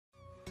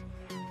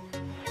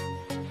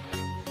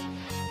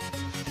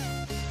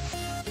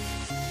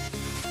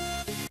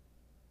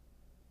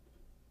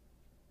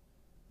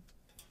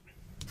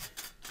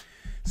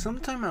Some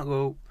time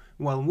ago,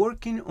 while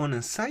working on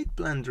a site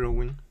plan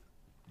drawing,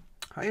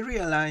 I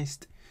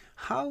realized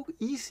how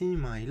easy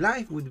my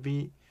life would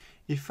be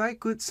if I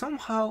could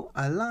somehow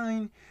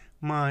align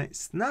my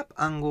snap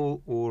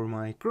angle or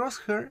my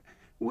crosshair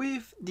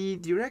with the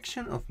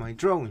direction of my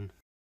drawing.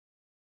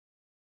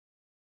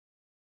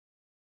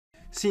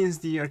 Since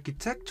the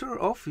architecture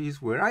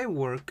office where I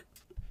work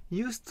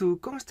used to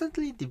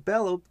constantly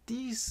develop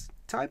these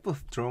type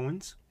of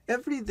drawings,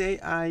 every day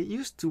I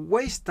used to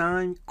waste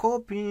time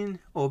copying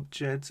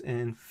objects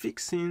and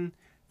fixing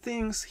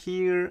things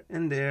here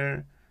and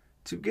there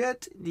to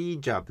get the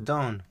job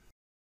done.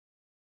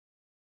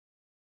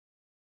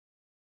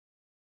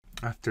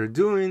 After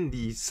doing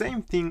the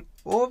same thing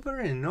over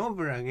and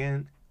over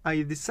again,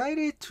 I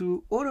decided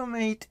to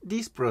automate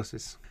this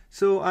process.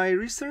 So I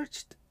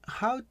researched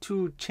how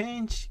to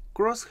change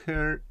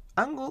crosshair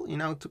angle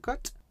in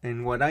AutoCAD,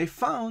 and what I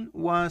found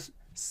was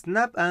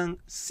snap and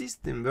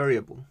system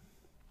variable.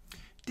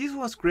 This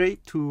was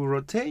great to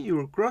rotate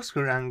your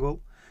crosshair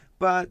angle,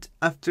 but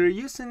after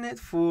using it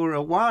for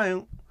a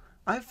while,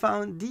 I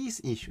found these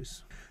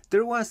issues.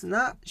 There was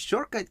no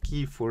shortcut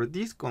key for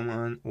this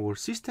command or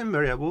system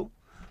variable.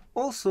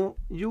 Also,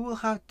 you will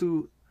have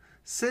to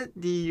set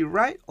the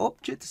right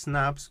object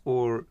snaps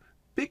or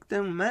pick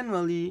them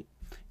manually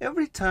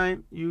every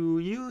time you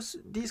use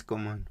this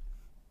command.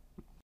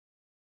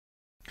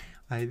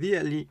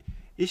 Ideally,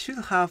 it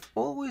should have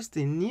always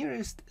the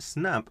nearest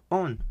snap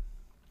on.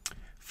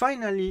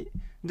 Finally,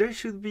 there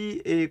should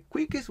be a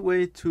quickest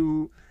way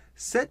to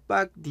set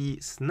back the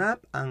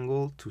snap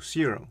angle to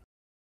 0.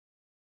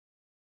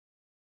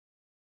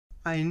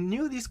 I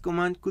knew this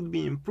command could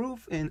be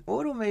improved and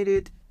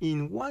automated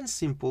in one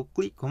simple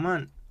click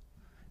command,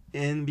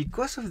 and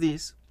because of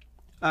this,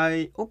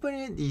 I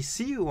opened the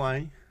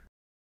CUI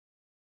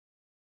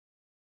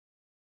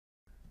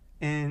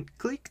and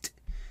clicked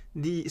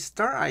the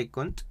star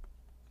icon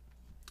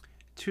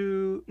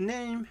to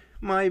name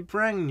my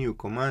brand new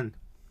command.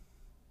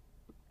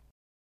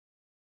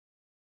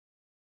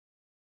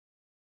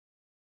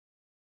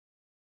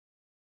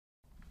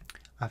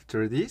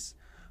 After this,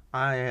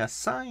 I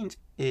assigned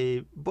a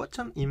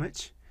bottom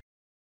image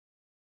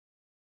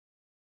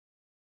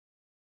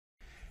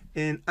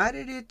and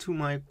added it to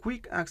my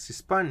quick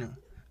access panel,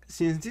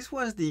 since this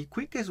was the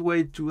quickest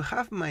way to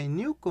have my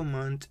new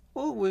command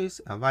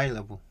always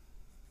available.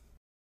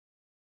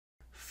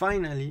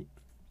 Finally,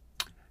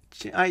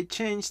 I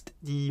changed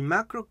the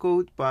macro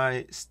code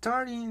by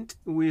starting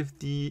with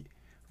the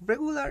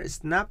regular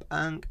snap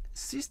and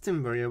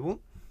system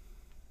variable,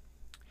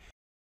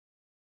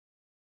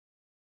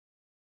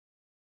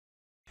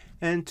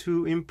 and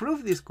to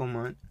improve this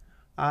command,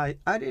 I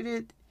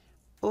added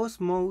OS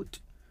mode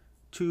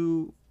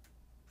to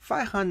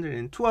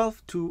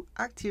 512 to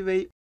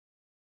activate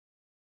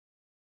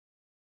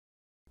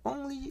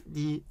only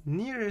the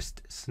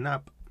nearest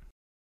snap.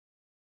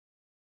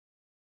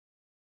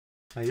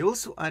 I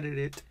also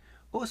added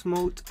OS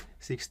mode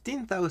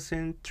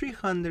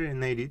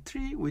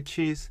 16383, which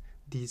is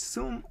the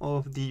sum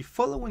of the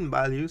following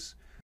values,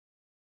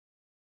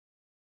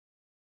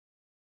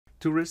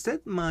 to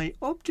reset my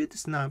object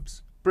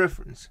snaps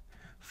preference.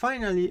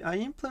 Finally, I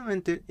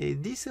implemented a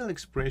diesel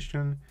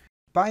expression.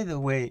 By the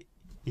way,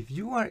 if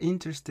you are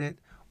interested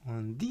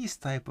on this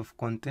type of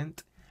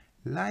content,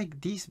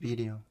 like this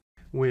video,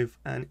 with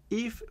an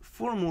if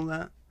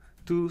formula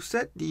to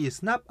set the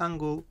snap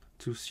angle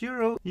to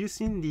 0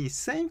 using the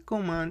same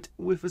command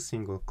with a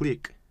single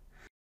click.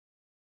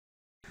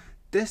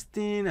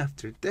 Testing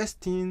after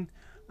testing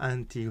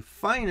until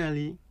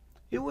finally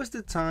it was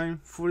the time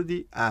for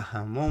the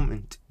aha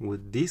moment.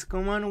 Would this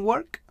command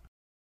work?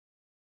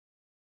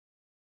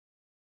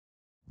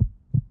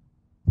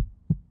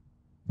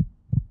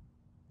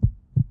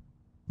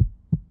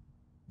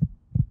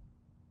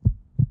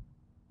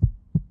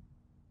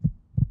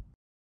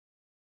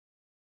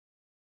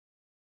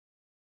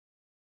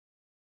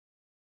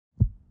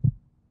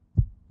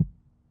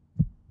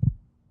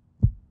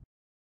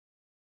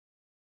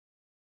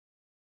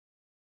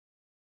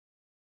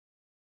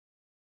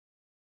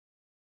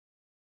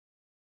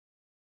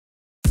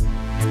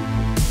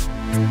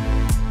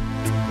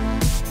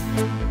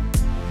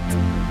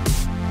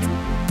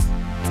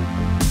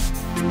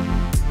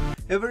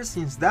 Ever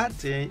since that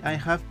day, I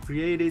have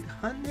created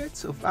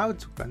hundreds of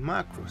AutoCAD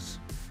macros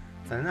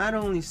that not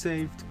only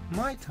saved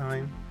my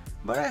time,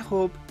 but I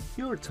hope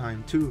your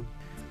time too.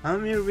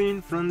 I'm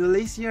Irving from the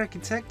Lazy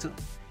Arquitecto.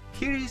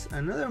 Here is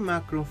another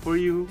macro for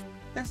you,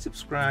 and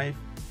subscribe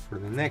for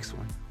the next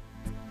one.